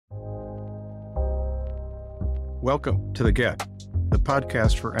Welcome to The Get, the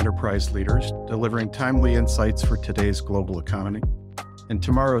podcast for enterprise leaders delivering timely insights for today's global economy and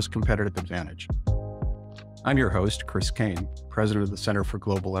tomorrow's competitive advantage. I'm your host, Chris Kane, president of the Center for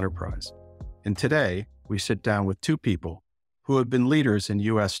Global Enterprise. And today, we sit down with two people who have been leaders in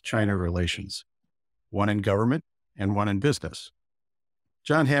U.S.-China relations, one in government and one in business.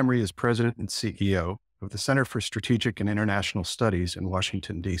 John Hamre is president and CEO of the Center for Strategic and International Studies in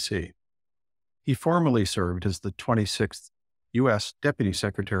Washington, D.C. He formerly served as the 26th U.S. Deputy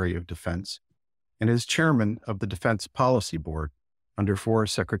Secretary of Defense and is chairman of the Defense Policy Board under 4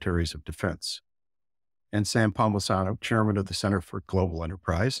 Secretaries of Defense. And Sam Palmisano, chairman of the Center for Global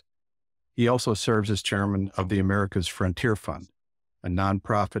Enterprise. He also serves as chairman of the America's Frontier Fund, a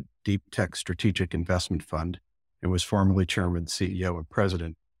nonprofit deep tech strategic investment fund, and was formerly chairman, CEO, and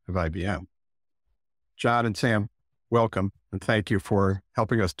president of IBM. John and Sam, welcome, and thank you for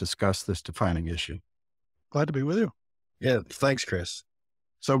helping us discuss this defining issue. Glad to be with you. Yeah, thanks, Chris.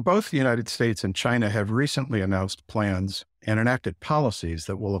 So both the United States and China have recently announced plans and enacted policies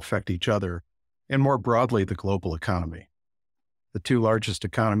that will affect each other and more broadly, the global economy. The 2 largest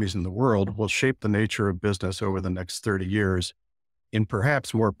economies in the world will shape the nature of business over the next 30 years in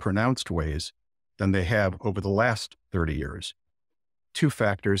perhaps more pronounced ways than they have over the last 30 years. 2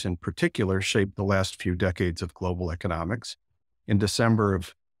 factors in particular shaped the last few decades of global economics. In December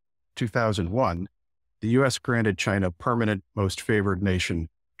of 2001, the U.S. granted China permanent most favored nation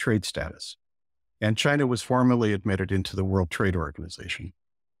trade status, and China was formally admitted into the World Trade Organization.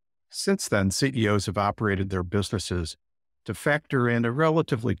 Since then, CEOs have operated their businesses to factor in a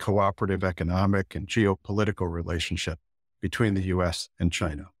relatively cooperative economic and geopolitical relationship between the U.S. and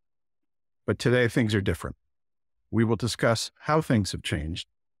China. But today, things are different. We will discuss how things have changed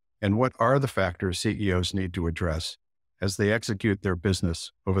and what are the factors CEOs need to address as they execute their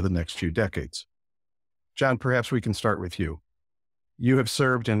business over the next few decades. John, perhaps we can start with you. You have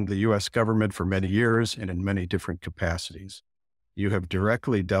served in the U.S. government for many years and in many different capacities. You have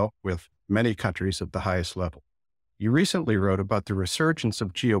directly dealt with many countries at the highest level. You recently wrote about the resurgence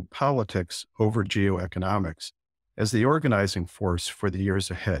of geopolitics over geoeconomics as the organizing force for the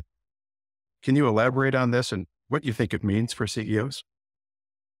years ahead. Can you elaborate on this and what you think it means for CEOs?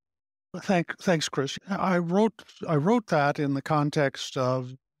 Thanks, Chris. I wrote that in the context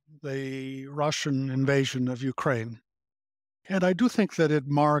of the Russian invasion of Ukraine. And I do think that it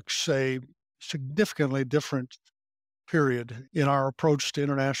marks a significantly different period in our approach to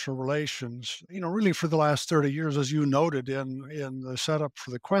international relations. Really for the last 30 years, as you noted in the setup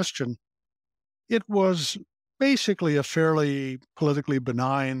for the question, it was basically a fairly politically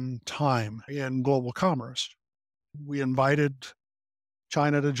benign time in global commerce. We invited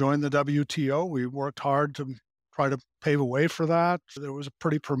China to join the WTO. We worked hard to try to pave a way for that. There was a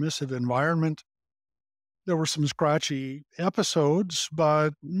pretty permissive environment. There were some scratchy episodes,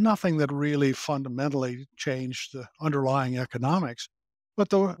 but nothing that really fundamentally changed the underlying economics. But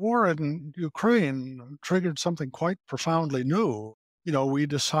the war in Ukraine triggered something quite profoundly new. We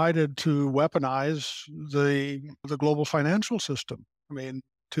decided to weaponize the global financial system.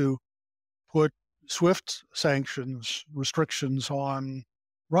 To put swift sanctions, restrictions on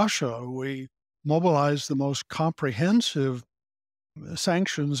Russia. We mobilized the most comprehensive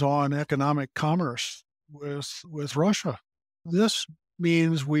sanctions on economic commerce with Russia. This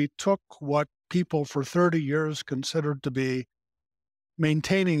means we took what people for 30 years considered to be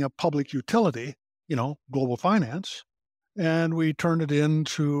maintaining a public utility, global finance, and we turned it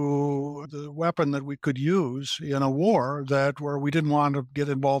into the weapon that we could use in a war where we didn't want to get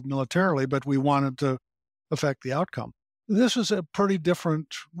involved militarily, but we wanted to affect the outcome. This is a pretty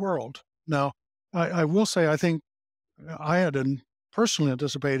different world. Now, I will say, I think I had personally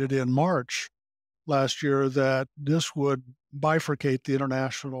anticipated in March last year that this would bifurcate the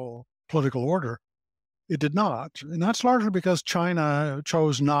international political order. It did not. And that's largely because China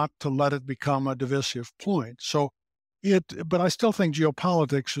chose not to let it become a divisive point. But I still think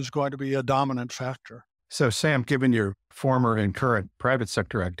geopolitics is going to be a dominant factor. So Sam, given your former and current private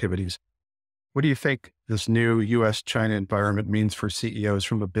sector activities, what do you think this new U.S.-China environment means for CEOs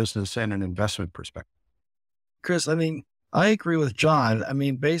from a business and an investment perspective? Chris, I agree with John.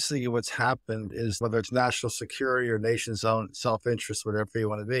 Basically what's happened is whether it's national security or nation's own self-interest, whatever you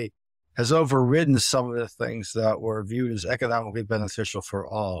want to be, has overridden some of the things that were viewed as economically beneficial for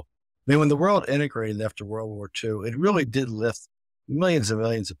all. When the world integrated after World War II, it really did lift millions and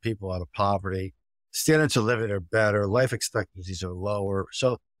millions of people out of poverty. Standards of living are better, life expectancies are lower.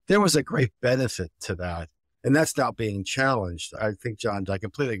 So there was a great benefit to that. And that's not being challenged. I think, John, I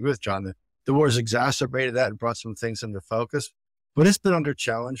completely agree with John. The war has exacerbated that and brought some things into focus, but it's been under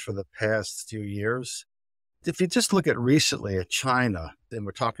challenge for the past few years. If you just look at recently at China, and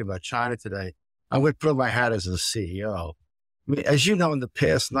we're talking about China today, I would put on my hat as a CEO. I mean, as you know, in the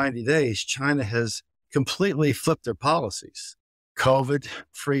past 90 days, China has completely flipped their policies.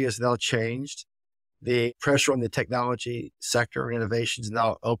 COVID-free has now changed. The pressure on the technology sector innovation is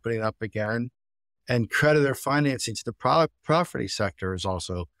now opening up again. And creditor financing to the property sector is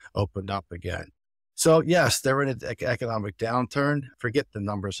also opened up again. So yes, they're in an economic downturn. Forget the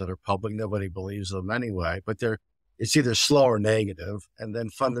numbers that are public. Nobody believes them anyway, but it's either slow or negative. And then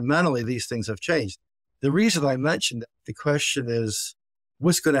fundamentally, these things have changed. The reason I mentioned that, the question is,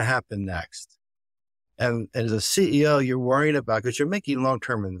 what's going to happen next? And as a CEO, you're worried about, because you're making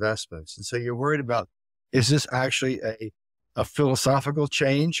long-term investments. And so you're worried about, is this actually a philosophical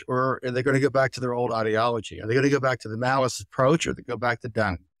change, or are they going to go back to their old ideology? Are they going to go back to the Maoist approach, or they go back to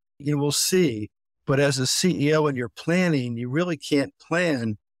Deng? We'll see. But as a CEO and you're planning, you really can't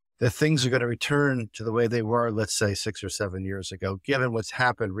plan that things are going to return to the way they were, let's say 6 or 7 years ago, given what's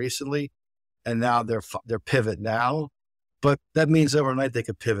happened recently. And now they're pivot now, but that means overnight they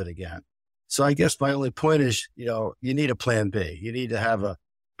could pivot again. So I guess my only point is, you need a plan B. You need to have a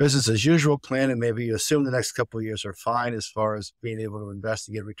business as usual plan, and maybe you assume the next couple of years are fine as far as being able to invest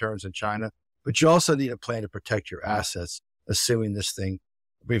and get returns in China. But you also need a plan to protect your assets, assuming this thing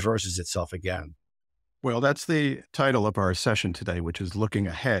reverses itself again. Well, that's the title of our session today, which is looking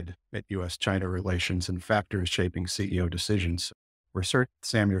ahead at U.S.-China relations and factors shaping CEO decisions.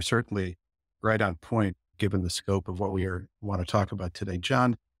 Sam, you're certainly right on point, given the scope of what we want to talk about today.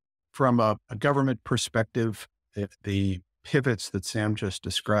 John, from a government perspective, if the pivots that Sam just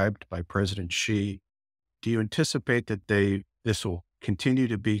described by President Xi, do you anticipate that this will continue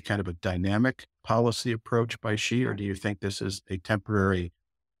to be kind of a dynamic policy approach by Xi, or do you think this is a temporary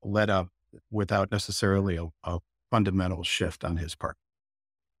let up without necessarily a fundamental shift on his part?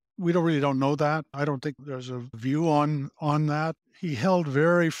 We don't know that. I don't think there's a view on that. He held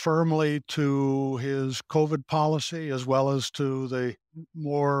very firmly to his COVID policy, as well as to the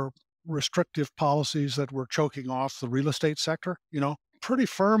more restrictive policies that were choking off the real estate sector, pretty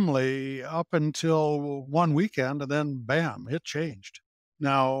firmly up until one weekend, and then bam, it changed.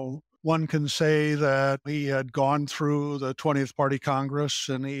 Now, one can say that he had gone through the 20th Party Congress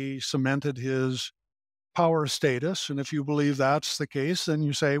and he cemented his power status. And if you believe that's the case, then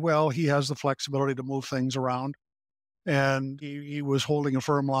you say, well, he has the flexibility to move things around. And he was holding a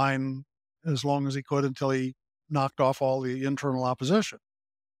firm line as long as he could until he knocked off all the internal opposition.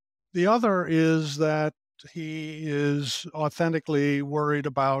 The other is that he is authentically worried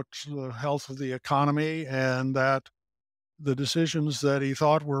about the health of the economy, and that the decisions that he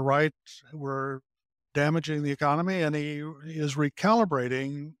thought were right were damaging the economy, and he is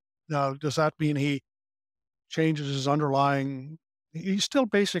recalibrating. Now, does that mean he changes his underlying? He's still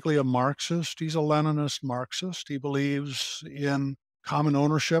basically a Marxist. He's a Leninist Marxist. He believes in common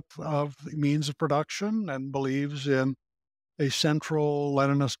ownership of means of production and believes in a central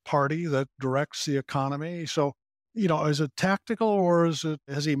Leninist party that directs the economy. So, is it tactical, or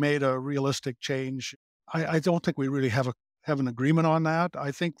has he made a realistic change? I don't think we really have an agreement on that.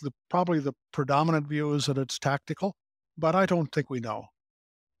 I think probably the predominant view is that it's tactical, but I don't think we know.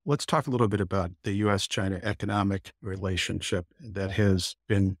 Let's talk a little bit about the U.S.-China economic relationship that has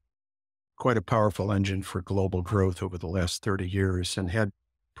been quite a powerful engine for global growth over the last 30 years and had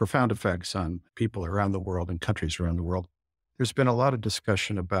profound effects on people around the world and countries around the world. There's been a lot of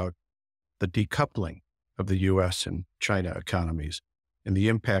discussion about the decoupling of the U.S. and China economies and the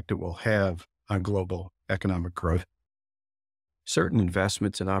impact it will have on global economic growth. Certain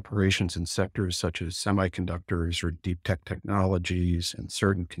investments in operations in sectors such as semiconductors or deep tech technologies and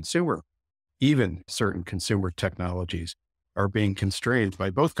certain consumer technologies are being constrained by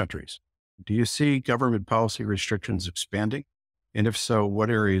both countries. Do you see government policy restrictions expanding? And if so, what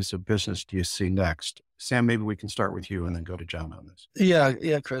areas of business do you see next? Sam, maybe we can start with you and then go to John on this.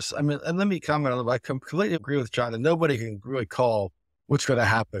 Yeah, Chris. I mean, and let me comment on that. I completely agree with John, and nobody can really call what's going to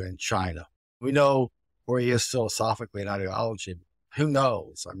happen in China. We know where he is philosophically and ideology. Who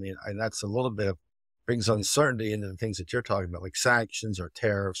knows? I mean, and that's a little bit of brings uncertainty into the things that you're talking about, like sanctions or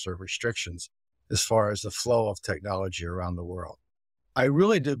tariffs or restrictions, as far as the flow of technology around the world. I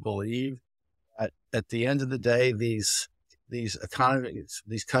really do believe that at the end of the day, these economies,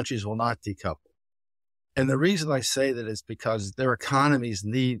 these countries will not decouple. And the reason I say that is because their economies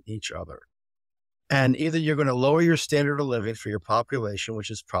need each other. And either you're going to lower your standard of living for your population, which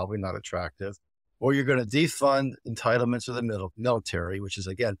is probably not attractive, or you're going to defund entitlements of the military, which is,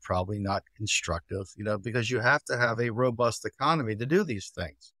 again, probably not constructive, because you have to have a robust economy to do these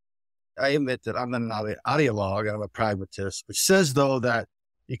things. I admit that I'm not an ideologue, I'm a pragmatist, which says, though, that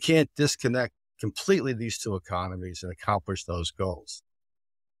you can't disconnect completely these two economies and accomplish those goals.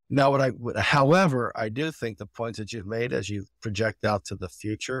 Now, however, I do think the points that you've made as you project out to the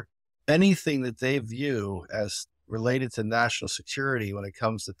future, anything that they view as related to national security when it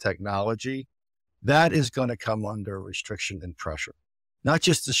comes to technology, that is going to come under restriction and pressure. Not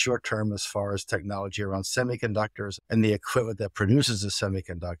just the short term as far as technology around semiconductors and the equipment that produces the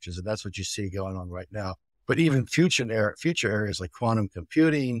semiconductors, and that's what you see going on right now, but even future areas like quantum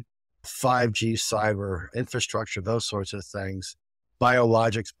computing, 5G, cyber infrastructure, those sorts of things,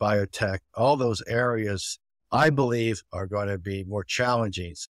 biologics, biotech, all those areas, I believe, are going to be more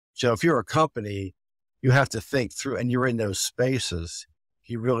challenging. So if you're a company, you have to think through, and you're in those spaces,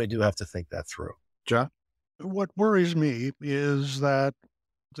 you really do have to think that through. John? What worries me is that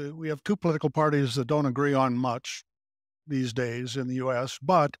we have two political parties that don't agree on much these days in the U.S.,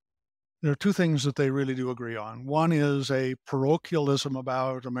 but there are two things that they really do agree on. One is a parochialism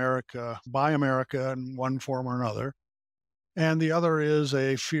about America, by America in one form or another, and the other is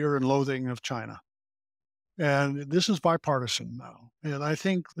a fear and loathing of China. And this is bipartisan now. And I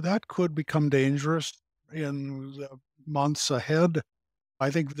think that could become dangerous in the months ahead.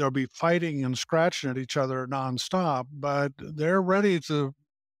 I think they'll be fighting and scratching at each other nonstop, but they're ready to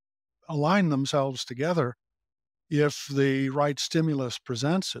align themselves together if the right stimulus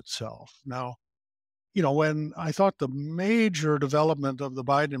presents itself. Now, when I thought the major development of the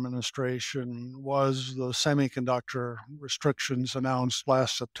Biden administration was the semiconductor restrictions announced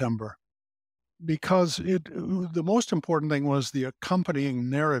last September, because the most important thing was the accompanying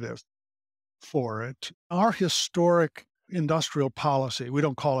narrative for it. Our historic industrial policy, we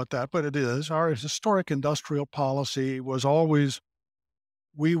don't call it that, but it is, our historic industrial policy was always,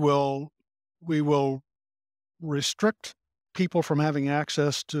 we will restrict people from having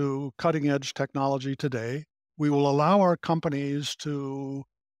access to cutting edge technology today. We will allow our companies to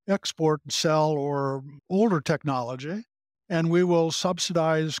export and sell or older technology, and we will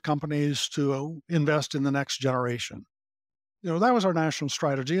subsidize companies to invest in the next generation. That was our national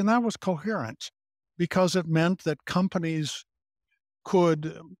strategy, and that was coherent because it meant that companies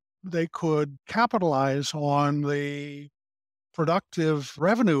could capitalize on the productive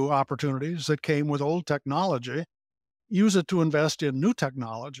revenue opportunities that came with old technology, use it to invest in new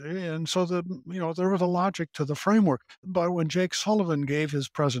technology. And so there was a logic to the framework. But when Jake Sullivan gave his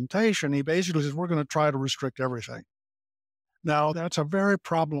presentation, he basically said, we're going to try to restrict everything. Now, that's a very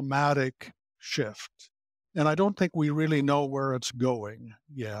problematic shift. And I don't think we really know where it's going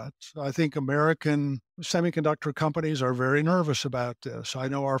yet. I think American semiconductor companies are very nervous about this. I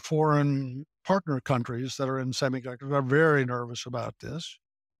know our foreign partner countries that are in semiconductors are very nervous about this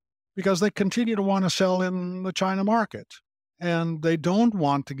because they continue to want to sell in the China market. And they don't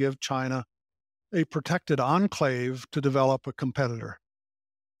want to give China a protected enclave to develop a competitor.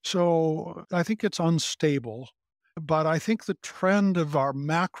 So I think it's unstable. But I think the trend of our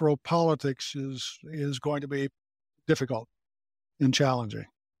macro politics is going to be difficult and challenging.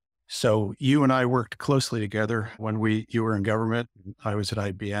 So you and I worked closely together when you were in government. I was at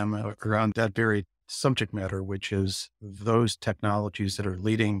IBM around that very subject matter, which is those technologies that are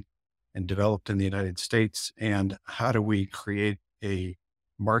leading and developed in the United States, and how do we create a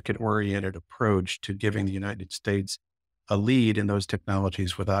market-oriented approach to giving the United States a lead in those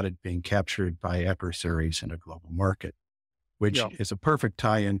technologies without it being captured by adversaries in a global market, which is a perfect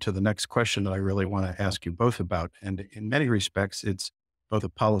tie-in to the next question that I really want to ask you both about. And in many respects, it's both a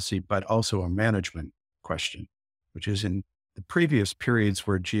policy, but also a management question, which is in the previous periods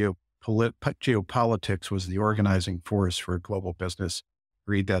where geopolitics was the organizing force for global business,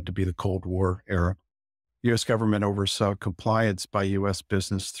 read that to be the Cold War era. The U.S. government oversaw compliance by U.S.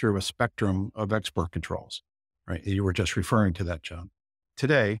 business through a spectrum of export controls. Right. You were just referring to that, John.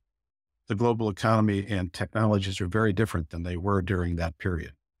 Today, the global economy and technologies are very different than they were during that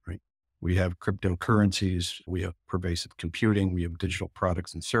period. Right. We have cryptocurrencies, we have pervasive computing, we have digital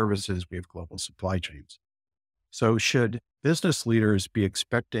products and services, we have global supply chains. So should business leaders be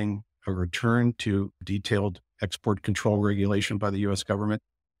expecting a return to detailed export control regulation by the U.S. government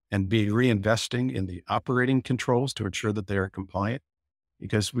and be reinvesting in the operating controls to ensure that they are compliant?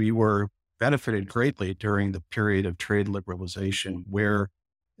 Because we were benefited greatly during the period of trade liberalization where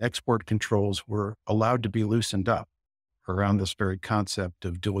export controls were allowed to be loosened up around this very concept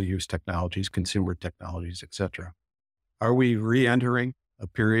of dual use technologies, consumer technologies, et cetera. Are we re-entering a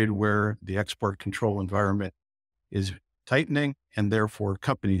period where the export control environment is tightening and therefore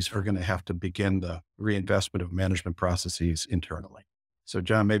companies are going to have to begin the reinvestment of management processes internally? So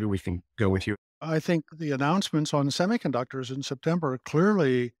John, maybe we can go with you. I think the announcements on semiconductors in September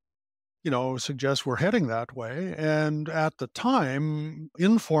clearly suggest we're heading that way. And at the time,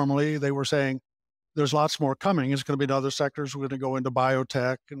 informally, they were saying, there's lots more coming. It's going to be in other sectors. We're going to go into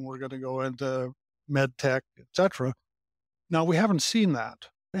biotech and we're going to go into med tech, et cetera. Now, we haven't seen that.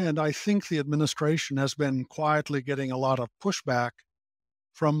 And I think the administration has been quietly getting a lot of pushback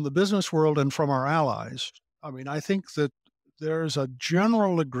from the business world and from our allies. I mean, I think that there's a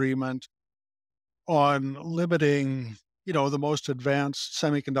general agreement on limiting, the most advanced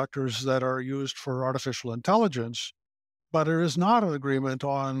semiconductors that are used for artificial intelligence, but there is not an agreement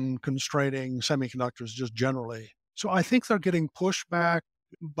on constraining semiconductors just generally. So I think they're getting pushback,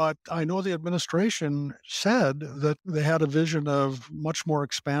 but I know the administration said that they had a vision of much more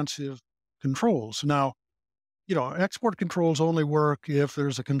expansive controls. Now, export controls only work if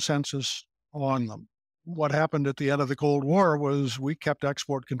there's a consensus on them. What happened at the end of the Cold War was we kept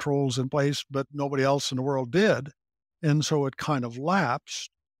export controls in place, but nobody else in the world did. And so it kind of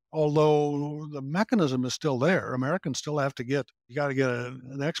lapsed, although the mechanism is still there. Americans still have to you got to get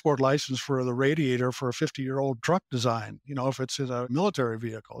an export license for the radiator for a 50-year-old truck design, if it's in a military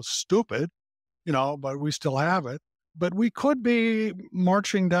vehicle. It's stupid, but we still have it. But we could be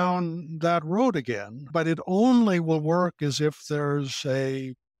marching down that road again, but it only will work as if there's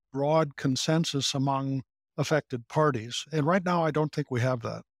a broad consensus among affected parties. And right now, I don't think we have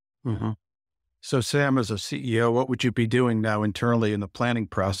that. Mm-hmm. So, Sam, as a CEO, what would you be doing now internally in the planning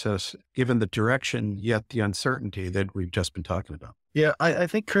process, given the direction, yet the uncertainty that we've just been talking about? Yeah, I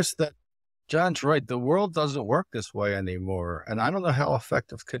think, Chris, that John's right. The world doesn't work this way anymore. And I don't know how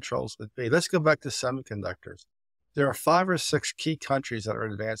effective controls would be. Let's go back to semiconductors. There are 5 or 6 key countries that are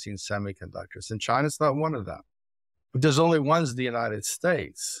advancing semiconductors, and China's not one of them. But there's only one's the United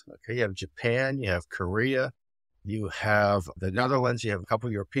States. Okay, you have Japan, you have Korea, you have the Netherlands, you have a couple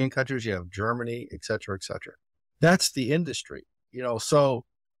of European countries, you have Germany, et cetera, et cetera. That's the industry, so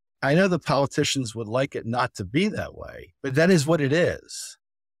I know the politicians would like it not to be that way, but that is what it is.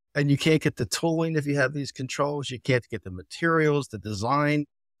 And you can't get the tooling if you have these controls. You can't get the materials, the design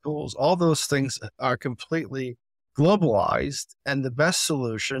tools. All those things are completely globalized. And the best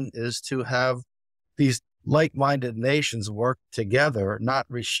solution is to have these like-minded nations work together, not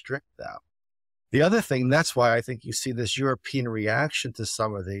restrict them. The other thing, that's why I think you see this European reaction to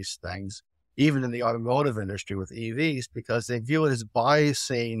some of these things, even in the automotive industry with EVs, because they view it as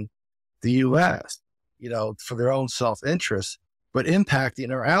biasing the U.S., for their own self-interest, but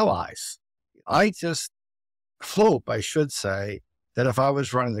impacting our allies. I just hope, I should say, that if I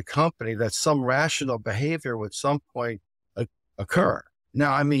was running the company, that some rational behavior would some point occur.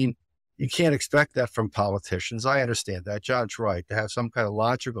 Now, I mean, you can't expect that from politicians. I understand that. John's right, to have some kind of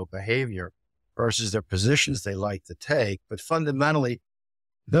logical behavior versus their positions they like to take. But fundamentally,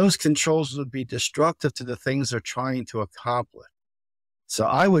 those controls would be destructive to the things they're trying to accomplish. So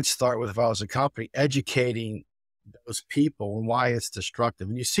I would start with, if I was a company, educating those people and why it's destructive.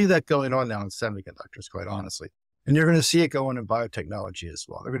 And you see that going on now in semiconductors, quite honestly. And you're going to see it go on in biotechnology as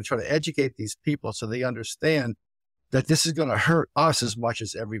well. They're going to try to educate these people so they understand that this is going to hurt us as much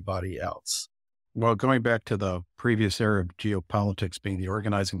as everybody else. Well, going back to the previous era of geopolitics being the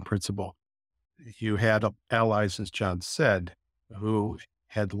organizing principle, you had allies, as John said, who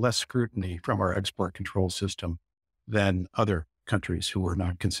had less scrutiny from our export control system than other countries who were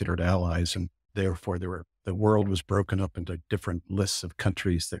not considered allies. And therefore, the world was broken up into different lists of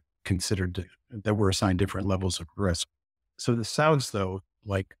countries that were assigned different levels of risk. So this sounds, though,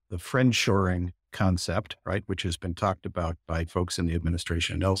 like the friendshoring concept, right, which has been talked about by folks in the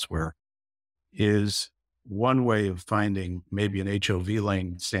administration and elsewhere, is one way of finding maybe an HOV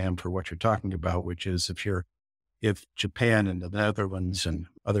lane, Sam, for what you're talking about, which is if Japan and the Netherlands and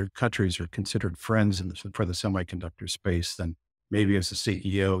other countries are considered friends for the semiconductor space, then maybe as a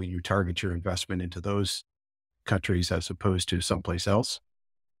CEO, you target your investment into those countries as opposed to someplace else.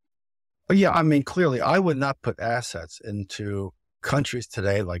 But yeah, I mean, clearly, I would not put assets into countries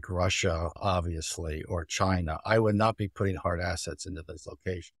today like Russia, obviously, or China. I would not be putting hard assets into this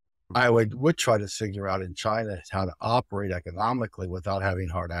location. I would try to figure out in China how to operate economically without having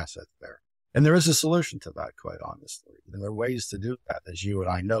hard assets there. And there is a solution to that, quite honestly. And there are ways to do that, as you and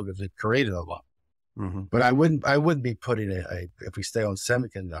I know, because it created a lot. Mm-hmm. But I wouldn't be putting if we stay on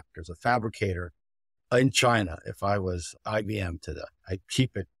semiconductors, a fabricator in China. If I was IBM today, I'd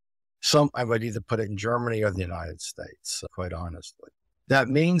keep it. I would either put it in Germany or the United States, quite honestly. That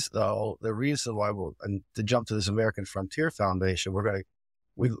means, though, the reason why and to jump to this American Frontier Foundation,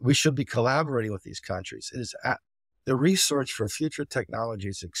 we should be collaborating with these countries. The research for future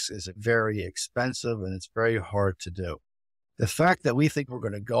technologies is very expensive and it's very hard to do. The fact that we think we're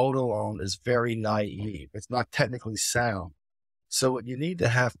going to go it alone is very naive. It's not technically sound. So what you need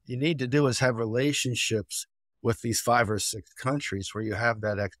to do is have relationships with these 5 or 6 countries where you have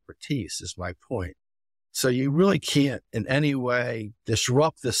that expertise, is my point. So you really can't in any way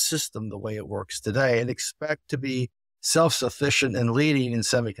disrupt the system the way it works today and expect to be self-sufficient and leading in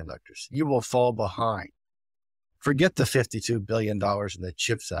semiconductors. You will fall behind. Forget the $52 billion in the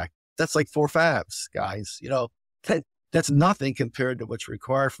CHIPS Act. That's like 4 fabs, guys. That's nothing compared to what's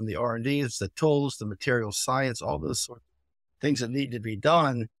required from the R&Ds, the tools, the material science, all those sort of things that need to be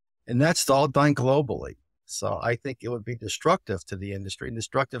done. And that's all done globally. So I think it would be destructive to the industry and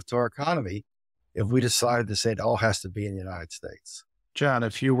destructive to our economy if we decided to say it all has to be in the United States. John,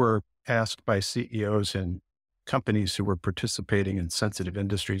 if you were asked by CEOs in companies who were participating in sensitive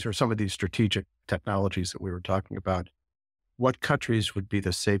industries or some of these strategic technologies that we were talking about, what countries would be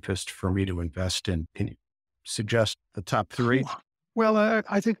the safest for me to invest in? Can you suggest the top 3? Well,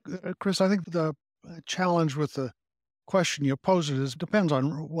 I think, Chris, I think the challenge with the question you posed is depends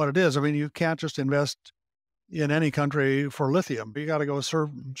on what it is. I mean, you can't just invest in any country for lithium. You got to go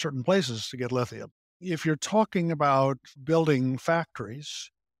certain places to get lithium. If you're talking about building factories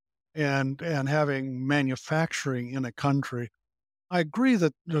and having manufacturing in a country, I agree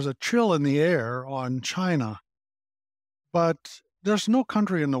that there's a chill in the air on China, but there's no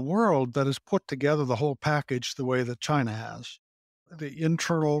country in the world that has put together the whole package the way that China has. The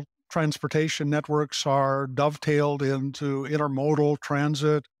internal transportation networks are dovetailed into intermodal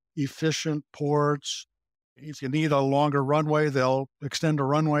transit, efficient ports. If you need a longer runway, they'll extend a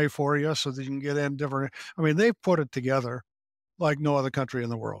runway for you so that you can get in different. I mean, they've put it together like no other country in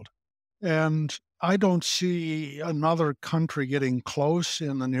the world. And I don't see another country getting close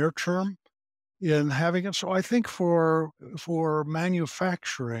in the near term in having it. So I think for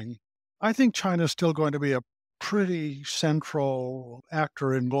manufacturing, I think China is still going to be a pretty central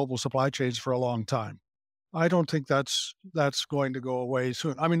actor in global supply chains for a long time. I don't think that's going to go away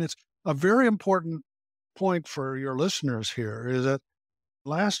soon. I mean, it's a very important point for your listeners here is that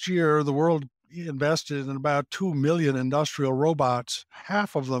last year the world invested in about 2 million industrial robots.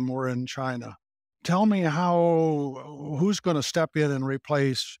 Half of them were in China. Tell me who's going to step in and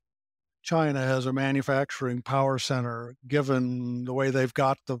replace China as a manufacturing power center, given the way they've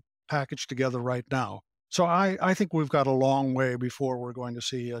got the package together right now. So I think we've got a long way before we're going to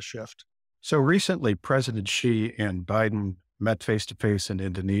see a shift. So recently, President Xi and Biden met face-to-face in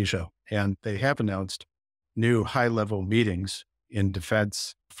Indonesia, and they have announced new high-level meetings in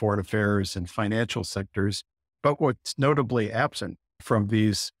defense, foreign affairs, and financial sectors. But what's notably absent from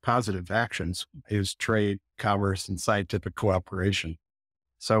these positive actions is trade, commerce, and scientific cooperation.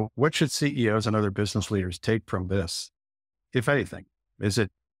 So what should CEOs and other business leaders take from this, if anything? Is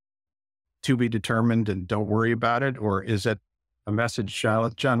it to be determined and don't worry about it? Or is it a message,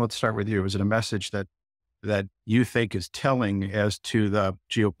 John, let's start with you. Is it a message that you think is telling as to the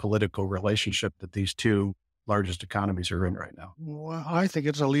geopolitical relationship that these two largest economies are in right now? Well, I think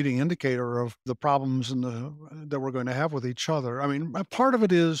it's a leading indicator of the problems that we're going to have with each other. I mean, a part of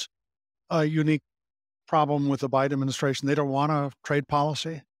it is a unique problem with the Biden administration. They don't want a trade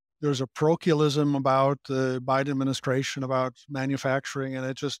policy. There's a parochialism about the Biden administration about manufacturing,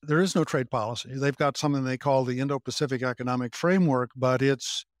 and there is no trade policy. They've got something they call the Indo-Pacific Economic Framework, but it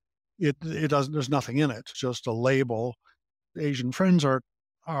doesn't. There's nothing in it. It's just a label. Asian friends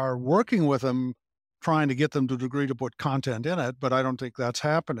are working with them, trying to get them to agree to put content in it, but I don't think that's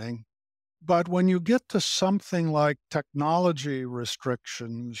happening. But when you get to something like technology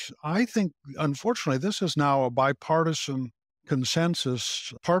restrictions, I think, unfortunately, this is now a bipartisan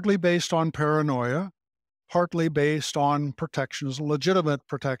consensus, partly based on paranoia, partly based on protectionism, legitimate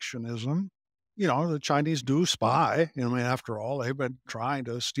protectionism. You know, the Chinese do spy. I mean, after all, they've been trying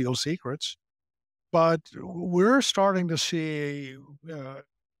to steal secrets. But we're starting to see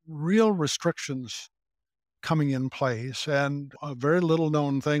real restrictions coming in place. And a very little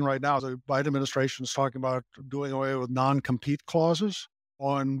known thing right now, the Biden administration is talking about doing away with non-compete clauses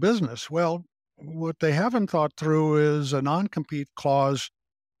on business. Well, what they haven't thought through is a non-compete clause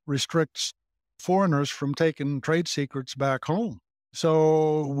restricts foreigners from taking trade secrets back home.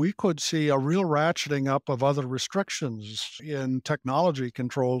 So we could see a real ratcheting up of other restrictions in technology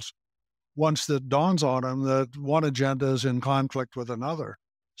controls once that dawns on them that one agenda is in conflict with another.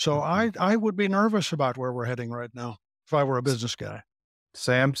 So I would be nervous about where we're heading right now if I were a business guy.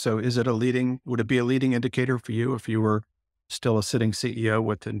 Sam, so would it be a leading indicator for you if you were still a sitting CEO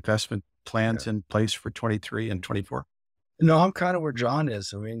with investment plans in place for 23 and 24? No, I'm kind of where John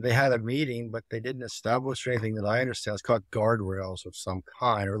is. I mean, they had a meeting, but they didn't establish anything that I understand. It's called guardrails of some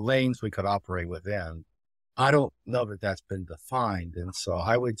kind or lanes we could operate within. I don't know that that's been defined. And so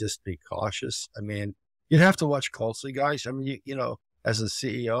I would just be cautious. I mean, you'd have to watch closely, guys. I mean, you know, as a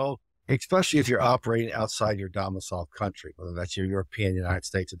CEO, especially if you're operating outside your domiciled country, whether that's your European, United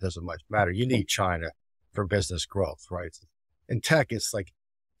States, it doesn't much matter. You need China for business growth, right? In tech, it's like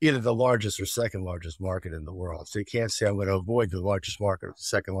either the largest or second largest market in the world. So you can't say I'm going to avoid the largest market or the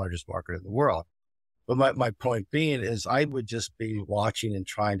second largest market in the world. But my point being is I would just be watching and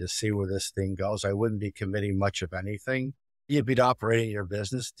trying to see where this thing goes. I wouldn't be committing much of anything. You'd be operating your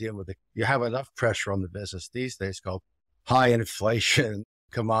business, dealing with it. You have enough pressure on the business these days called high inflation,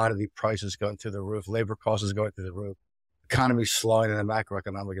 commodity prices going through the roof, labor costs is going through the roof, economy slowing in a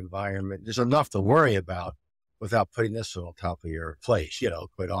macroeconomic environment. There's enough to worry about without putting this on top of your plate,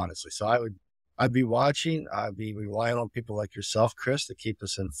 quite honestly. So I'd be watching, I'd be relying on people like yourself, Chris, to keep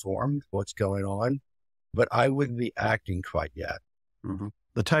us informed what's going on, but I wouldn't be acting quite yet. Mm-hmm.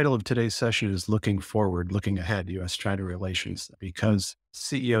 The title of today's session is Looking Forward, Looking Ahead, U.S.-China Relations, because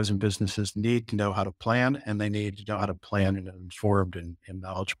CEOs and businesses need to know how to plan, and they need to know how to plan in an informed and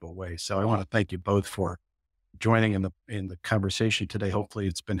knowledgeable way. So I want to thank you both for joining in the conversation today. Hopefully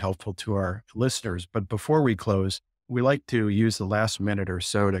it's been helpful to our listeners. But before we close, we like to use the last minute or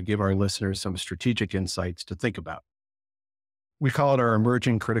so to give our listeners some strategic insights to think about. We call it our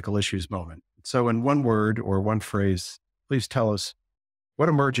emerging critical issues moment. So in one word or one phrase, please tell us, what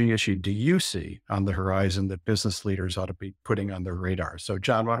emerging issue do you see on the horizon that business leaders ought to be putting on their radar? So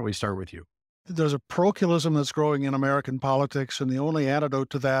John, why don't we start with you? There's a parochialism that's growing in American politics, and the only antidote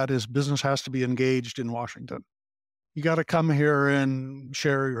to that is business has to be engaged in Washington. You got to come here and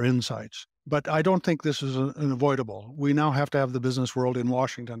share your insights. But I don't think this is unavoidable. We now have to have the business world in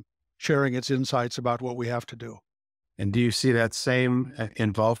Washington sharing its insights about what we have to do. And do you see that same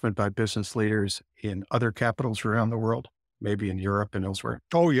involvement by business leaders in other capitals around the world, maybe in Europe and elsewhere?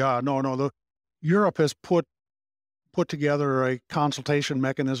 Oh, yeah. No. Europe has put together a consultation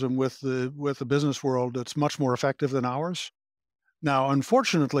mechanism with the business world that's much more effective than ours. Now,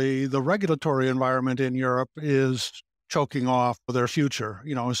 unfortunately, the regulatory environment in Europe is choking off their future.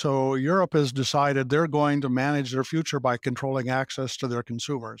 So Europe has decided they're going to manage their future by controlling access to their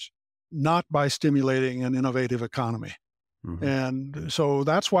consumers, not by stimulating an innovative economy. Mm-hmm. And so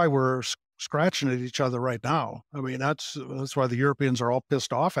that's why we're scratching at each other right now. I mean, that's why the Europeans are all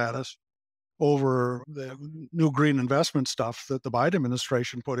pissed off at us over the new green investment stuff that the Biden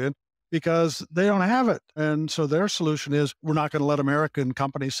administration put in, because they don't have it. And so their solution is, we're not going to let American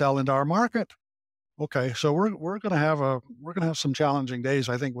companies sell into our market. Okay, so we're going to have some challenging days,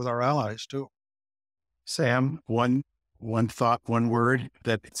 I think, with our allies too. Sam, one thought, one word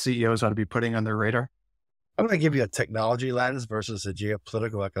that CEOs ought to be putting on their radar? I'm going to give you a technology lens versus a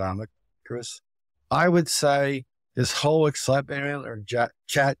geopolitical economic, Chris. I would say this whole excitement or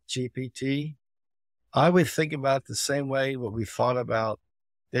chat GPT, I would think about it the same way what we thought about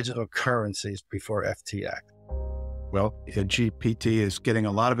digital currencies before FTX. Well, GPT is getting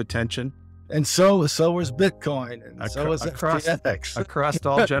a lot of attention. And so was Bitcoin, and so was FTX. Across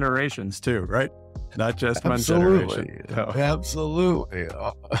all generations too, right? Not just one generation. No. Absolutely.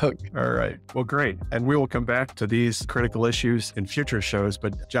 All right. Well, great. And we will come back to these critical issues in future shows.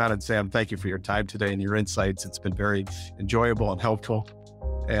 But John and Sam, thank you for your time today and your insights. It's been very enjoyable and helpful.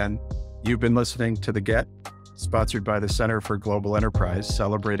 And you've been listening to The Get, sponsored by the Center for Global Enterprise,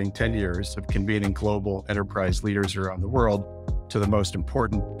 celebrating 10 years of convening global enterprise leaders around the world to the most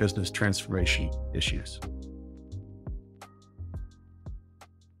important business transformation issues.